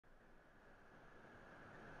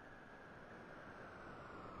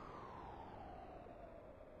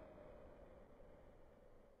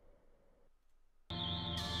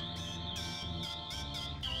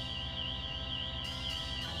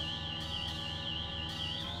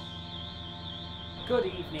Good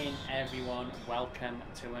evening everyone, welcome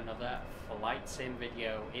to another Flight Sim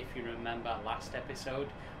video. If you remember last episode,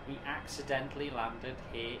 we accidentally landed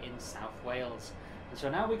here in South Wales. And so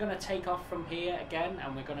now we're going to take off from here again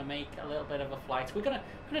and we're going to make a little bit of a flight. We're going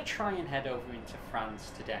to try and head over into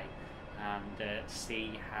France today and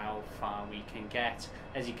see how far we can get.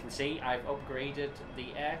 As you can see, I've upgraded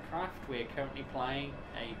the aircraft. We're currently flying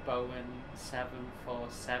a Boeing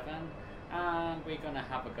 747. And we're going to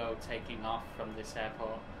have a go taking off from this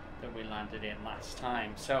airport that we landed in last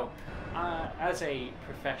time. So as a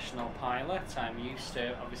professional pilot, I'm used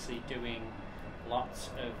to obviously doing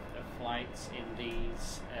lots of flights in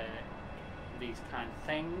these kind of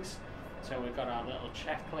things. So we've got our little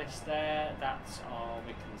checklist there. That's all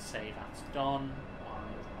we can say that's done.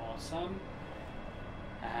 Awesome.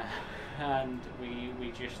 And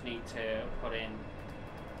we just need to put in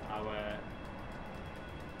our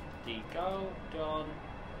go done,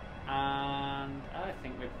 and I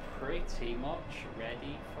think we're pretty much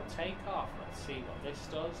ready for takeoff. Let's see what this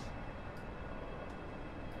does.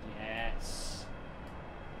 Yes,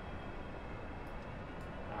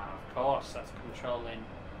 of course, that's controlling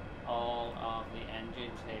all of the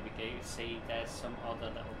engines. There we go. You see there's some other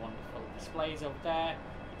little wonderful displays up there.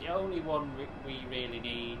 The only one we really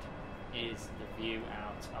need is the view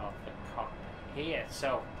out of the cockpit here.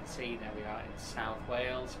 So you can see there we are in South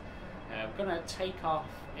Wales. We're going to take off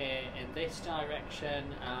in this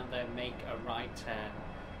direction and then make a right turn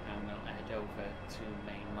and we'll head over to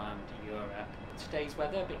mainland Europe. Today's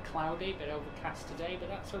weather a bit cloudy, a bit overcast today, but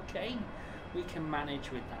that's okay. We can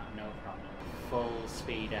manage with that, no problem. Full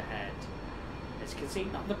speed ahead. As you can see,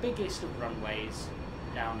 not the biggest of runways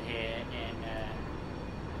down here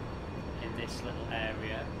in this little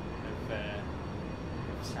area of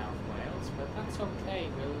South Wales, but that's okay.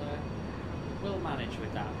 We'll manage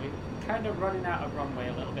with that. We're kind of running out of runway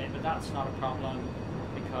a little bit, but that's not a problem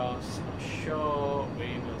because I'm sure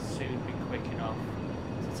we will soon be quick enough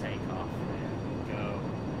to take off. There we go.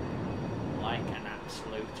 Like an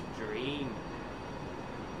absolute dream.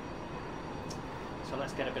 So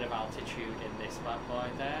let's get a bit of altitude in this bad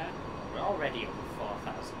boy there. We're already over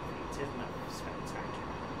 4,000 feet, isn't that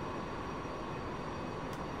spectacular?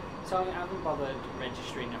 So I haven't bothered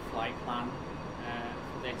registering a flight plan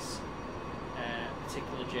for this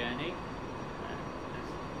particular journey.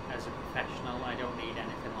 As a professional, I don't need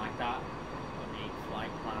anything like that. I don't need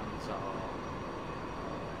flight plans or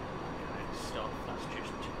that kind of stuff. That's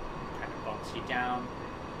just kind of bogs you down.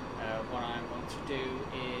 What I want to do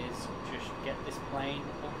is just get this plane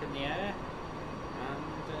up in the air and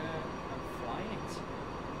fly it.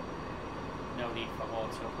 No need for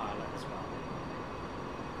autopilot as well.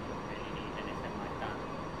 Don't really need anything like that.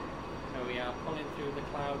 So we are pulling through the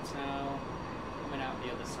clouds now. Coming out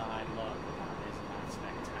the other side, look, isn't that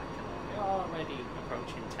spectacular? We're already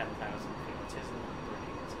approaching 10,000 feet, isn't that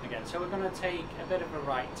brilliant? Again, so we're going to take a bit of a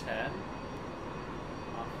right turn.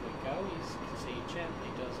 Off we go, you can see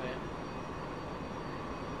gently does it.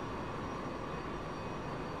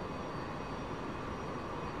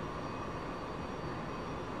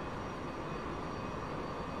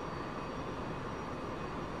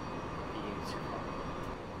 Beautiful.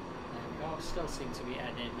 There we go, still seem to be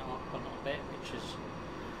heading up a little bit, which is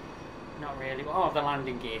not really. Oh, the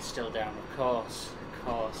landing gear's still down, of course.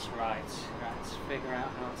 Right. Let's figure out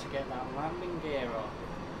how to get that landing gear up.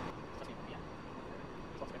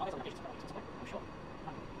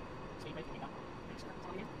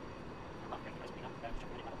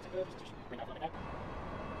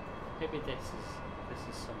 Maybe this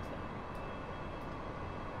is something.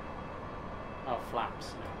 Oh, flaps.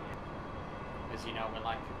 No. As you know, we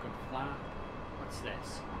like a good flap. What's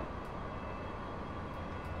this?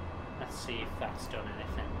 Let's see if that's done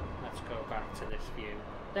anything. Let's go back to this view.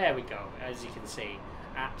 There we go. As you can see,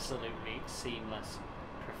 absolutely seamless,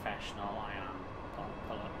 professional. I am.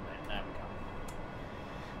 Pull up a bit. There we go.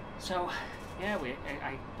 So, yeah,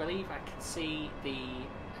 I believe I can see the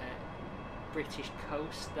British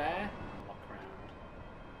coast there. Walk around.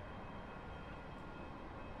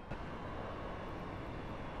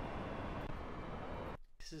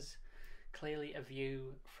 This is clearly a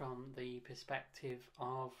view from the perspective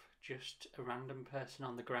of just a random person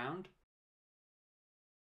on the ground.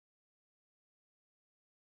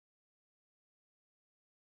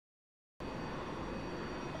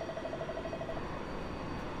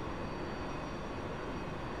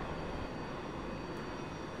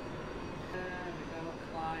 We go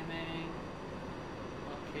climbing,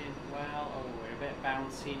 looking well. Oh, we're a bit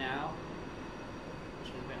bouncy now, which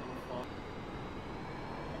is a bit unfortunate.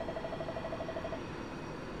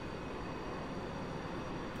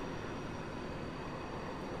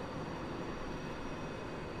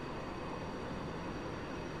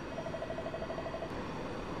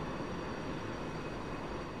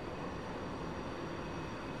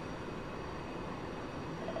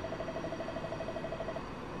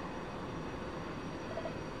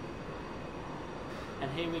 And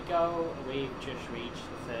here we go, we've just reached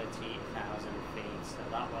 30,000 feet, so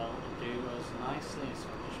that will do us nicely. So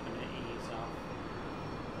I'm just going to ease off,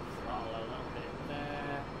 throttle a little bit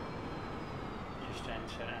there, just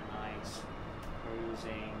enter a nice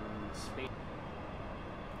cruising speed.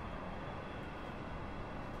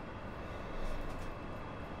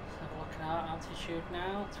 So look at our altitude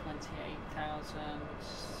now,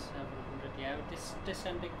 28,700. Yeah, we're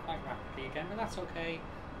descending quite rapidly again, but that's okay.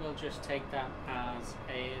 We'll just take that as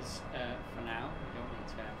is for now. We don't need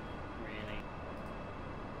to really.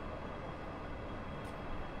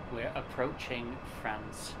 We're approaching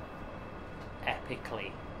France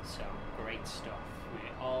epically, so great stuff.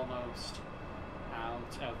 We're almost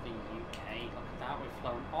out of the UK. Look at that, we've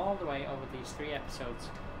flown all the way over these 3 episodes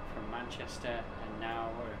from Manchester, and now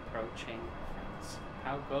we're approaching France.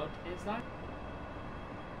 How good is that?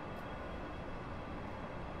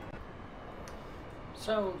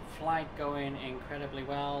 So, flight going incredibly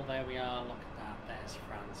well. There we are, look at that, there's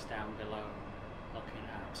France down below, looking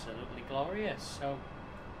absolutely glorious. So,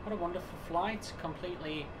 what a wonderful flight,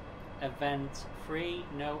 completely event free,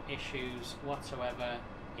 no issues whatsoever.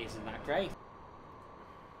 Isn't that great?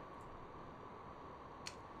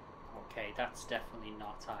 Okay, that's definitely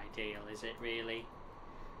not ideal, is it really?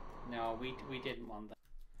 No, we didn't want that.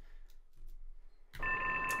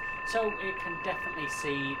 So you can definitely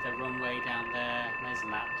see the runway down there. Isn't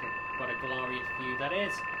that what a glorious view that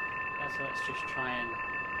is? So let's just try and...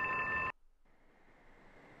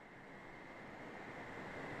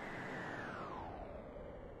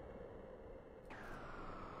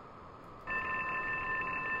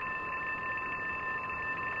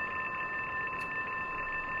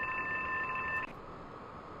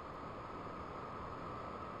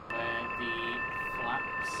 where the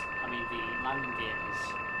flaps, I mean the landing gear is...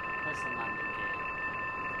 Where's the landing gear?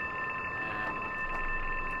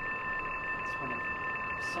 It's one of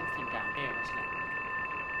something down here, isn't it?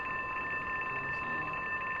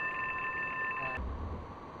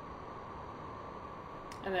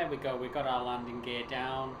 And there we go, we got our landing gear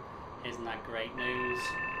down. Isn't that great news?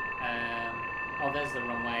 Oh, there's the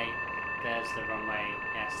runway. There's the runway.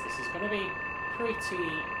 Yes, this is going to be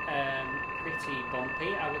pretty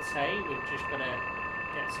bumpy, I would say. We've just got to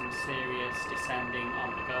get some serious descending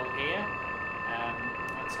on the go here.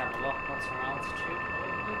 Let's have a look. What's our altitude?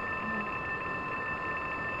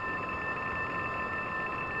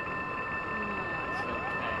 That's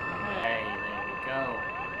okay. Hey, there we go.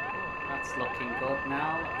 That's looking good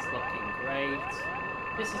now. That's looking great.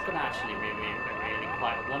 This is going to actually be really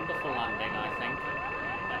quite a wonderful landing, I think.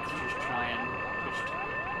 Let's just try and just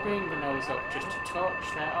bring the nose up just a touch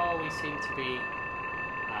there. Oh, we seem to be...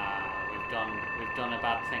 We've done a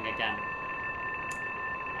bad thing again.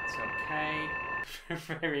 That's okay.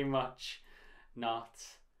 Very much not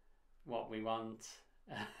what we want.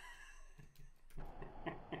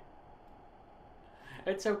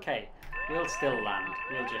 It's okay. We'll still land.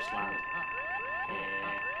 We'll just land.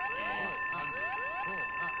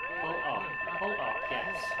 Pull up,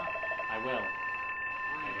 yes. I will.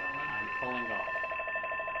 I'm pulling up.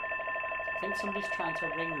 I think somebody's trying to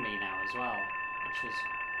ring me now as well, which is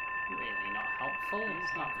really not helpful.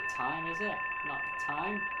 It's not the time, is it? Not the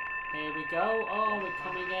time. Here we go. Oh, we're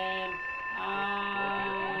coming in.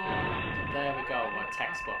 And there we go. A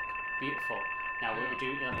textbook. Beautiful. Now we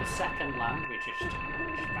do the second land. We just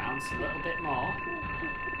bounce a little bit more.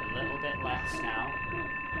 A little bit less now.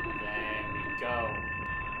 There we go.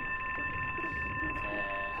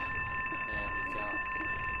 There we go.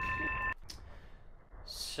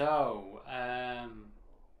 So,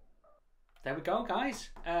 there we go, guys.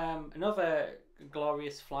 Another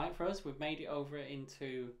glorious flight for us. We've made it over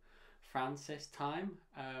into France this time.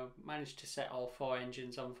 Managed to set all 4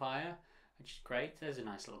 engines on fire, which is great. There's a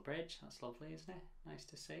nice little bridge. That's lovely, isn't it? Nice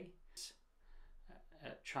to see.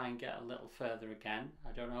 Try and get a little further again.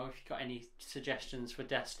 I don't know if you've got any suggestions for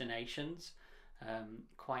destinations.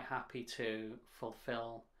 Quite happy to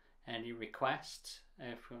fulfill any requests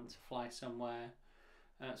if we want to fly somewhere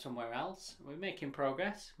else. We're making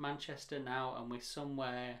progress. Manchester now, and we're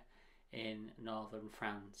somewhere in northern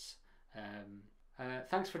France.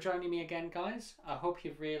 Thanks for joining me again, guys. I hope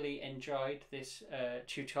you've really enjoyed this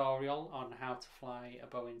tutorial on how to fly a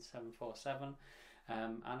Boeing 747,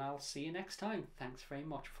 and I'll see you next time. Thanks very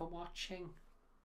much for watching.